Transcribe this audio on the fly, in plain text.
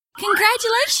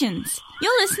Congratulations!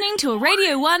 You're listening to a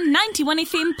Radio 1 91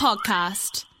 FM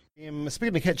podcast.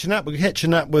 Speaking of catching up, we're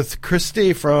catching up with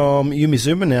Christy from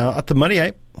Yumizuma now at the Muddy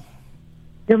Ape.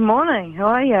 Good morning. How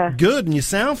are you? Good, and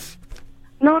yourself?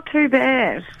 Not too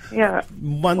bad. Yeah.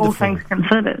 Wonderful. All things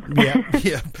considered.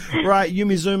 Yeah. Right,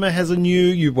 Yumizuma has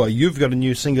you've got a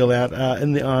new single out,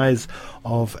 In the Eyes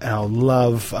of Our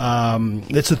Love.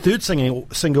 That's the third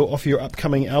single off your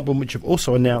upcoming album, which you've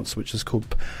also announced, which is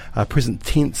called Present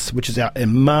Tense, which is out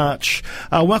in March.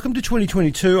 Welcome to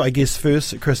 2022, I guess,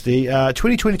 first, Christy.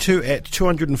 2022 at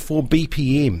 204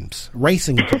 BPMs,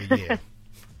 racing into the year.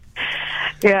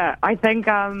 Yeah, I think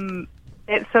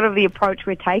that's sort of the approach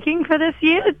we're taking for this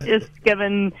year, just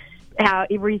given how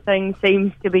everything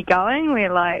seems to be going.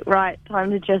 We're like, right,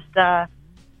 time to just,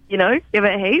 give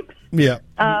it heaps. Yeah.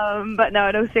 But no,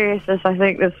 in all seriousness, I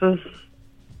think this was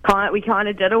we kind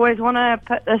of did always want to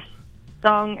put this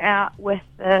song out with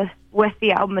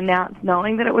the album announced,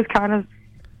 knowing that it was kind of,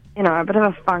 a bit of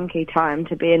a funky time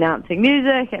to be announcing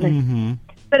music and a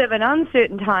bit of an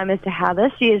uncertain time as to how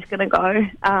this year's going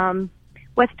to go.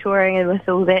 With touring and with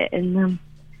all that, and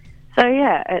so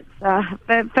yeah, it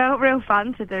felt real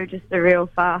fun to do just a real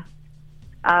fast,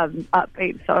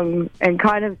 upbeat song, and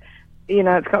kind of,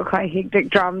 it's got quite hectic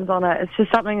drums on it. It's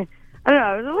just something, I don't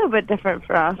know, it was a little bit different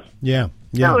for us. Yeah.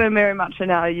 Not we're very much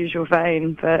in our usual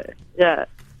vein, but yeah.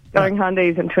 Going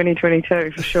Hundies in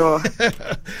 2022 for sure.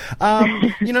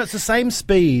 It's the same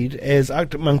speed as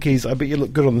Arctic Monkeys. I bet you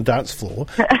look good on the dance floor.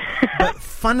 But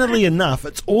funnily enough,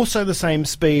 it's also the same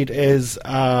speed as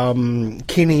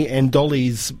Kenny and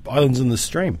Dolly's Islands in the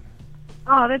Stream.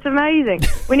 Oh, that's amazing.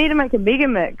 We need to make a mega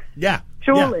mix. Yeah.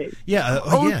 Surely. Yeah.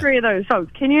 All three of those songs.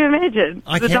 Can you imagine?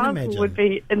 I can imagine. The dance would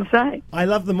be insane. I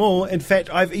love them all. In fact,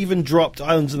 I've even dropped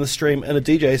Islands in the Stream in a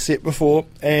DJ set before,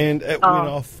 and it went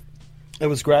off. It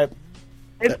was great.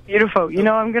 It's beautiful.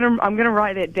 I'm gonna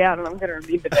write that down, and I'm gonna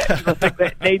remember that, because I think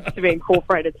that needs to be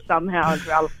incorporated somehow as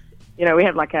well. We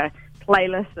have like a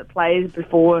playlist that plays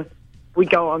before we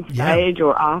go on stage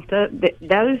or after.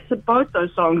 Both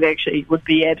those songs actually would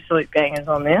be absolute bangers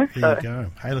on there. There you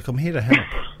go. Hey, look, I'm here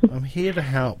to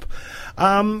help.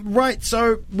 Right,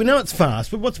 so we know it's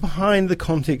fast, but what's behind the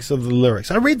context of the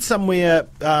lyrics? I read somewhere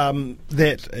read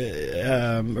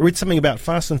something about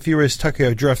Fast and Furious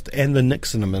Tokyo Drift and the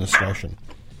Nixon administration.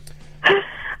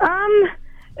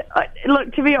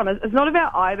 Look, to be honest, it's not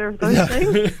about either of those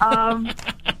things.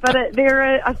 But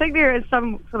I think there is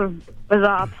some sort of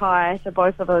bizarre tie to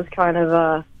both of those kind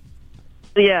of,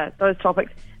 those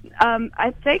topics.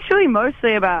 It's actually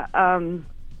mostly about, I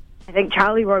think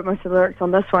Charlie wrote most of the lyrics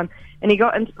on this one, and he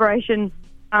got inspiration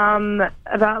about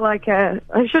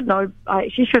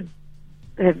she should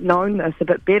have known this a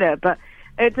bit better, but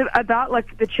it's about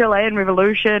like the Chilean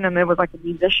Revolution, and there was like a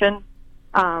musician.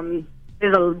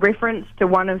 There's a reference to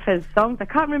one of his songs. I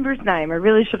can't remember his name. I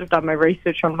really should have done my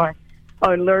research on my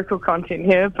own lyrical content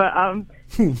here, but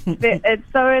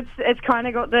it's kind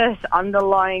of got this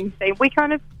underlying theme. We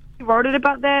kind of wrote it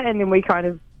about that, and then we kind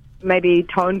of maybe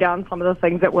toned down some of the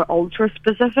things that were ultra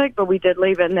specific, but we did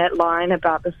leave in that line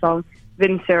about the song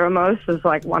Venceremos is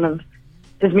like one of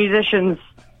his musicians,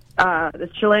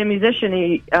 this Chilean musician.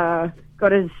 He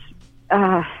got his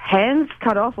hands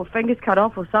cut off or fingers cut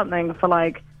off or something for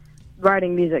like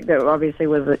writing music that obviously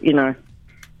was,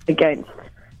 against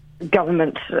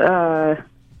government,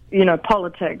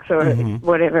 politics or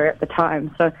whatever at the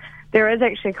time. So there is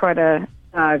actually quite a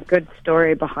good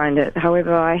story behind it.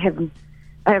 However, I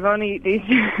have only these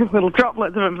little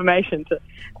droplets of information to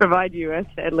provide you with,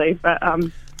 sadly. But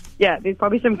there's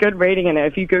probably some good reading in it.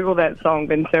 If you Google that song,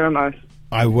 Venceremos,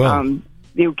 I will.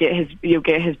 You'll get his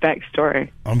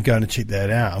backstory. I'm going to check that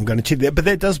out. But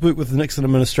that does work with the Nixon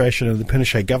administration and the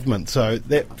Pinochet government. So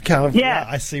that kind of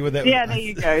I see where that. Yeah, there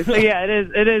you go. So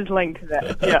it is linked to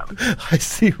that. Yeah, I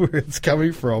see where it's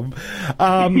coming from.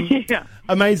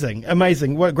 Amazing.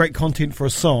 What a great content for a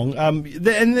song. And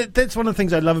that's one of the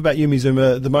things I love about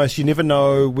Yumizuma the most. You never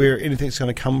know where anything's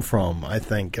going to come from, I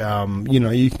think.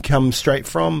 You can come straight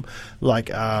from like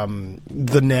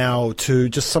the now to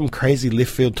just some crazy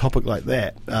left field topic like that.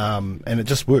 And it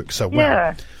just works so well.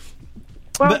 Yeah.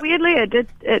 Well, weirdly,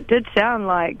 it did sound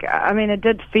like, it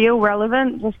did feel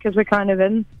relevant just because we're kind of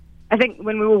in, I think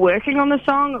when we were working on the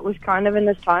song, it was kind of in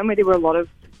this time where there were a lot of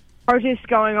protests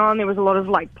going on. There was a lot of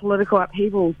like political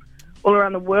upheaval all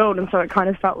around the world, and so it kind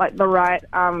of felt like the right,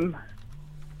 I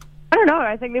don't know,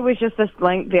 I think there was just this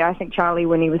link there. I think Charlie,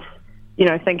 when he was,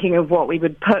 thinking of what we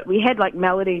would put, we had like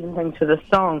melodies and things to the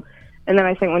song, and then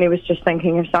I think when he was just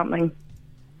thinking of something,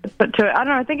 but I don't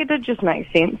know, I think it did just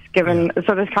make sense given,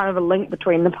 so there's kind of a link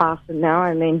between the past and now.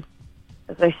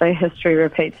 as they say, history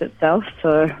repeats itself.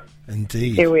 So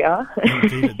indeed, here we are.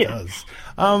 Indeed, it does.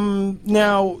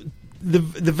 Now, the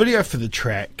video for the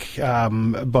track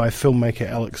by filmmaker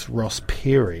Alex Ross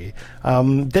Perry,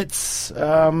 that's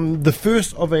the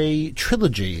first of a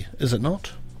trilogy, is it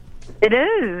not? It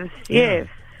is, yes.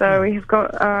 So we've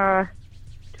got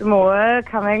 2 more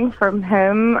coming from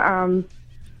him,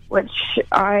 which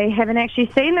I haven't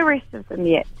actually seen the rest of them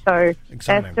yet. So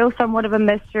Exciting. They're still somewhat of a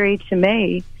mystery to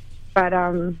me. But,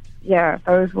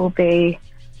 those will be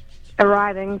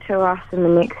arriving to us in the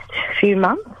next few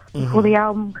months before the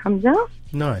album comes out.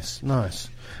 Nice. Now,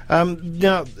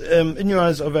 In the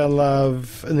Eyes of Our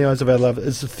Love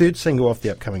is the 3rd single off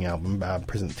the upcoming album,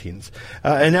 Present Tense.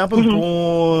 An album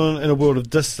born in a world of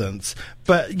distance,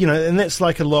 but, and that's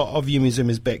like a lot of Yumi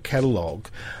Zuma's back catalogue.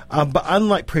 But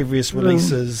unlike previous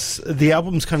releases, the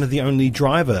album's kind of the only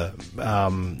driver,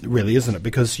 really, isn't it?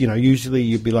 Because, usually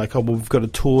you'd be like, oh, well, we've got a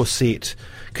tour set.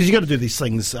 Because you've got to do these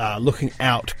things looking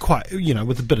out quite,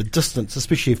 with a bit of distance,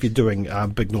 especially if you're doing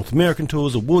big North American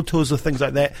tours or world tours or things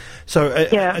like that. So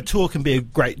a tour can be a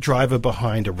great driver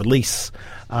behind a release.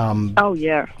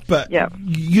 But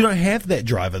you don't have that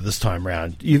driver this time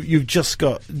round. You've just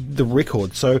got the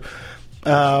record. So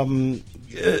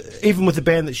even with a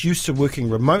band that's used to working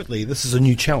remotely, this is a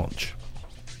new challenge.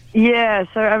 Yeah,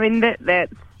 so, I mean,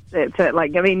 that's it.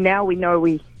 Like, I mean, now we know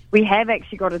we have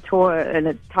actually got a tour, and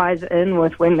it ties in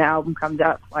with when the album comes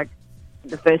out. Like,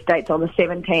 the first date's on the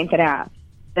 17th, and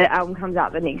the album comes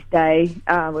out the next day.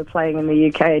 We're playing in the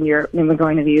UK and Europe, and then we're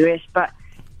going to the US. But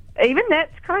even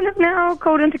that's kind of now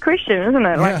called into question, isn't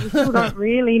it? Like, we still don't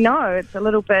really know. It's a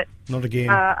little bit not again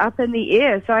up in the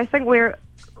air. So I think we're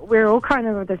all kind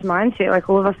of with this mindset. Like,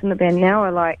 all of us in the band now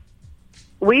are like,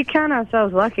 we count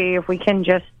ourselves lucky if we can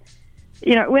just,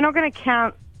 we're not going to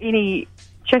count any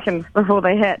chickens before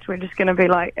they hatch. We're just going to be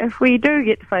like, if we do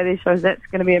get to play these shows, that's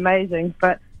going to be amazing.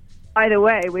 But either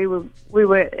way, we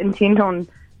were intent on,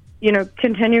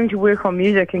 continuing to work on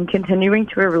music and continuing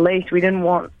to release. We didn't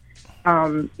want,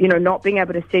 not being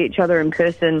able to see each other in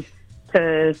person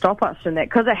to stop us from that,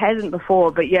 because it hasn't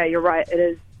before. But yeah, you're right, it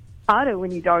is harder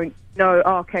when you don't know,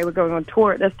 okay, we're going on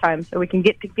tour at this time, so we can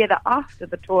get together after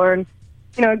the tour and,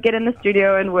 get in the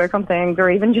studio and work on things, or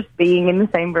even just being in the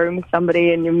same room with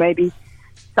somebody and maybe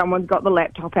someone's got the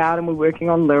laptop out and we're working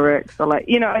on lyrics, or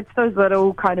it's those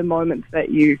little kind of moments that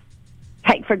you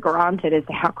take for granted as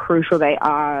to how crucial they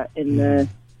are in the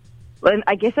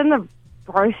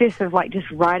process of like just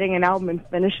writing an album and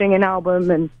finishing an album,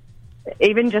 and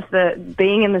even just the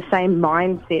being in the same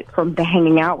mindset from the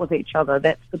hanging out with each other.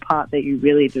 That's the part that you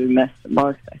really do miss the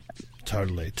most, I think.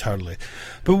 Totally.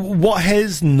 But what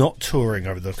has not touring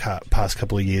over the past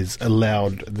couple of years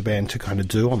allowed the band to kind of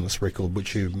do on this record,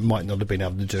 which you might not have been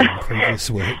able to do in previous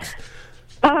works?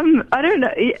 I don't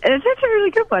know. It's actually a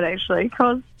really good one, actually,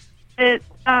 because it's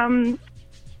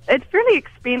really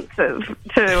expensive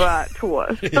to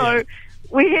tour. So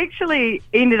we actually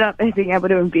ended up being able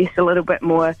to invest a little bit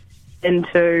more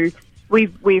into.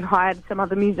 We've hired some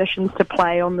other musicians to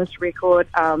play on this record.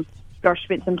 Josh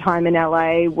spent some time in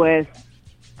LA with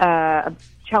a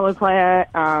cello player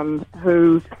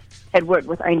who had worked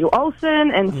with Angel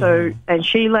Olsen, and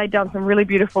she laid down some really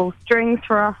beautiful strings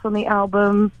for us on the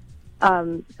album.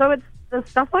 So it's the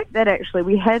stuff like that. Actually,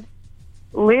 we had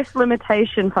less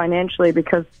limitation financially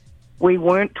because we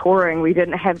weren't touring. We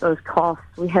didn't have those costs.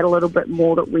 We had a little bit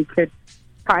more that we could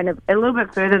a little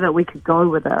bit further that we could go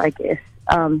with it, I guess.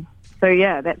 So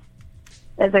yeah, that's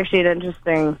actually an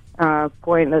interesting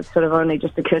point that sort of only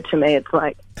just occurred to me. It's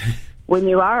like when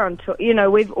you are on tour,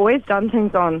 we've always done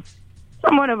things on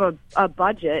somewhat of a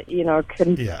budget,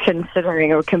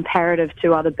 considering or comparative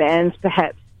to other bands,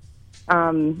 perhaps.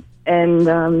 That's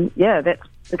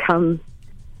become,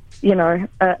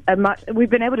 a much. We've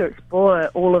been able to explore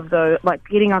all of the, like,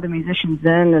 getting other musicians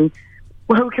in and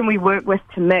who can we work with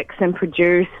to mix and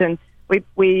produce, and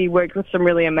we worked with some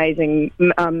really amazing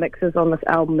mixers on this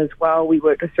album as well. We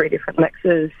worked with 3 different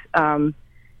mixers, and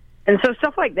so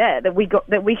stuff like that we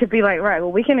could be like, right,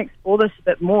 well, we can explore this a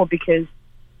bit more because,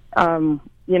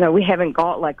 we haven't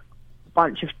got like a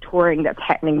bunch of touring that's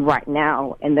happening right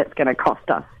now, and that's going to cost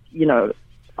us,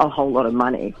 a whole lot of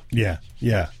money. Yeah.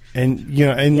 And,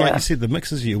 like you said, the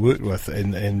mixers you worked with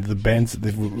and the bands that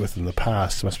they've worked with in the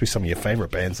past must be some of your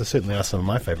favourite bands. They certainly are some of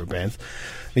my favourite bands.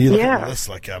 And you look at this,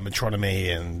 like Metronomy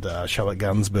and Charlotte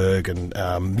Gunsberg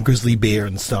and Grizzly Bear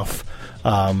and stuff.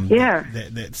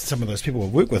 That some of those people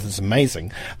we've worked with is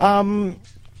amazing.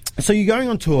 So you're going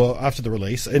on tour after the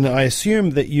release, and I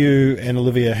assume that you and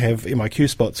Olivia have MIQ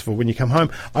spots for when you come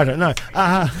home. I don't know.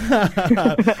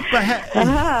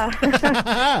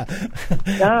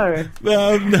 No.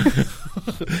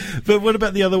 But what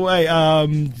about the other way?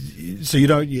 So you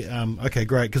don't. Okay,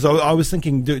 great. Because I was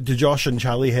thinking, do Josh and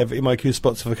Charlie have MIQ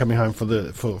spots for coming home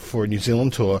for a New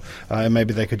Zealand tour? And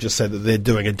maybe they could just say that they're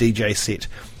doing a DJ set,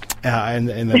 and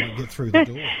they would get through the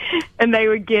door. And they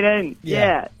would get in.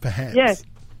 Yeah. Perhaps. Yeah.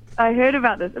 I heard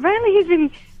about this. Apparently he's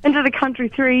been into the country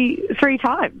three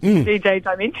times, DJ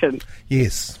Dimension.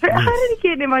 Yes. So how did he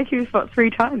get an MIQ spot 3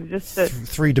 times? Just to,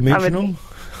 three-dimensional?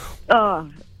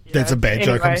 That's a bad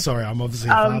joke. I'm sorry. I'm obviously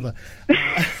a father.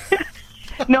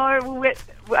 No,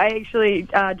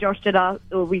 Josh did ask,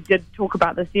 or we did talk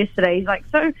about this yesterday. He's like,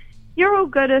 so you're all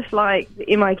good if, like, the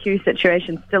MIQ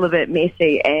situation's still a bit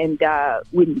messy and,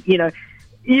 when, you know,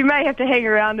 you may have to hang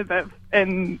around a bit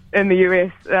in the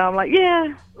US. And I'm like,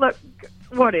 yeah, look,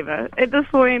 whatever. At this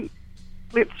point,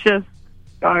 let's just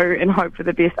go and hope for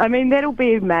the best. I mean, that'll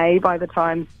be May by the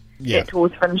time that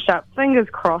tour's finished up. Fingers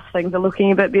crossed things are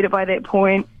looking a bit better by that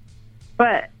point.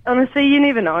 But honestly, you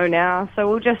never know now, so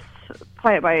we'll just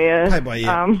play it by ear.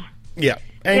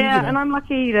 And I'm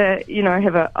lucky to, you know, I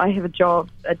have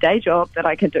a day job that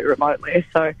I can do remotely.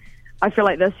 So I feel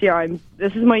like this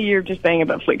is my year of just being a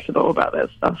bit flexible about that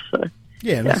stuff. So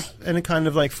and a kind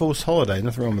of like forced holiday.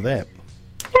 Nothing wrong with that.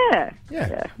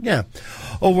 Yeah.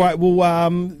 All right. Well,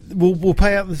 we'll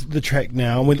play out the track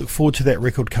now, and we look forward to that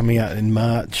record coming out in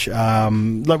March.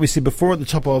 Like we said before at the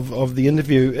top of the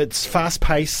interview, it's fast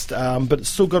paced, but it's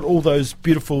still got all those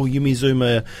beautiful Yumi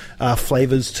Zuma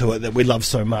flavours to it that we love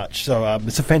so much. So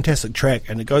it's a fantastic track,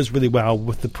 and it goes really well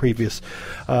with the previous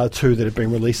 2 that have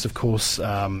been released. Of course,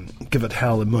 Give It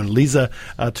Hell and Mona Lisa,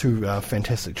 2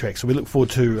 fantastic tracks. So we look forward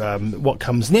to what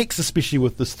comes next, especially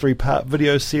with this 3-part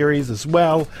video series as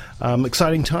well.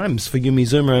 Exciting times for Yumi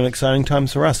Zuma and exciting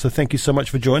times for us. So thank you so much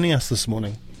for joining us this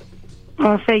morning.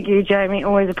 Oh, thank you, Jamie.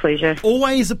 Always a pleasure.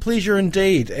 Always a pleasure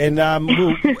indeed. And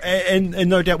and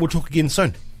no doubt we'll talk again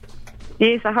soon.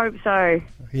 Yes, I hope so.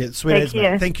 Yeah, sweet as,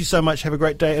 mate. Thank you so much. Have a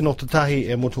great day in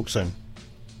Otatahi, and we'll talk soon.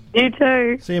 You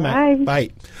too. See you, mate. Bye.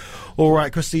 All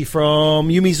right, Christy from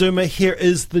Yumi Zuma. Here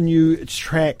is the new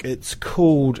track. It's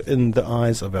called In the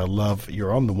Eyes of Our Love.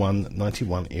 You're on the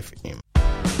 191 FM.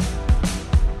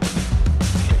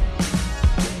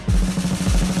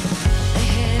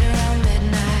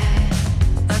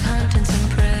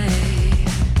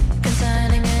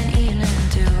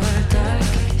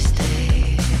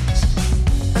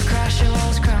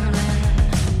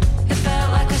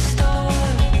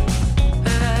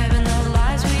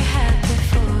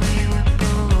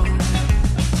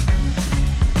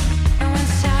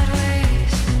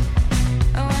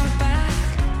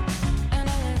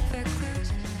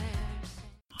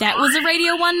 That was a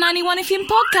Radio 191 FM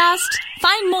podcast.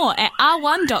 Find more at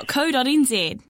r1.co.nz.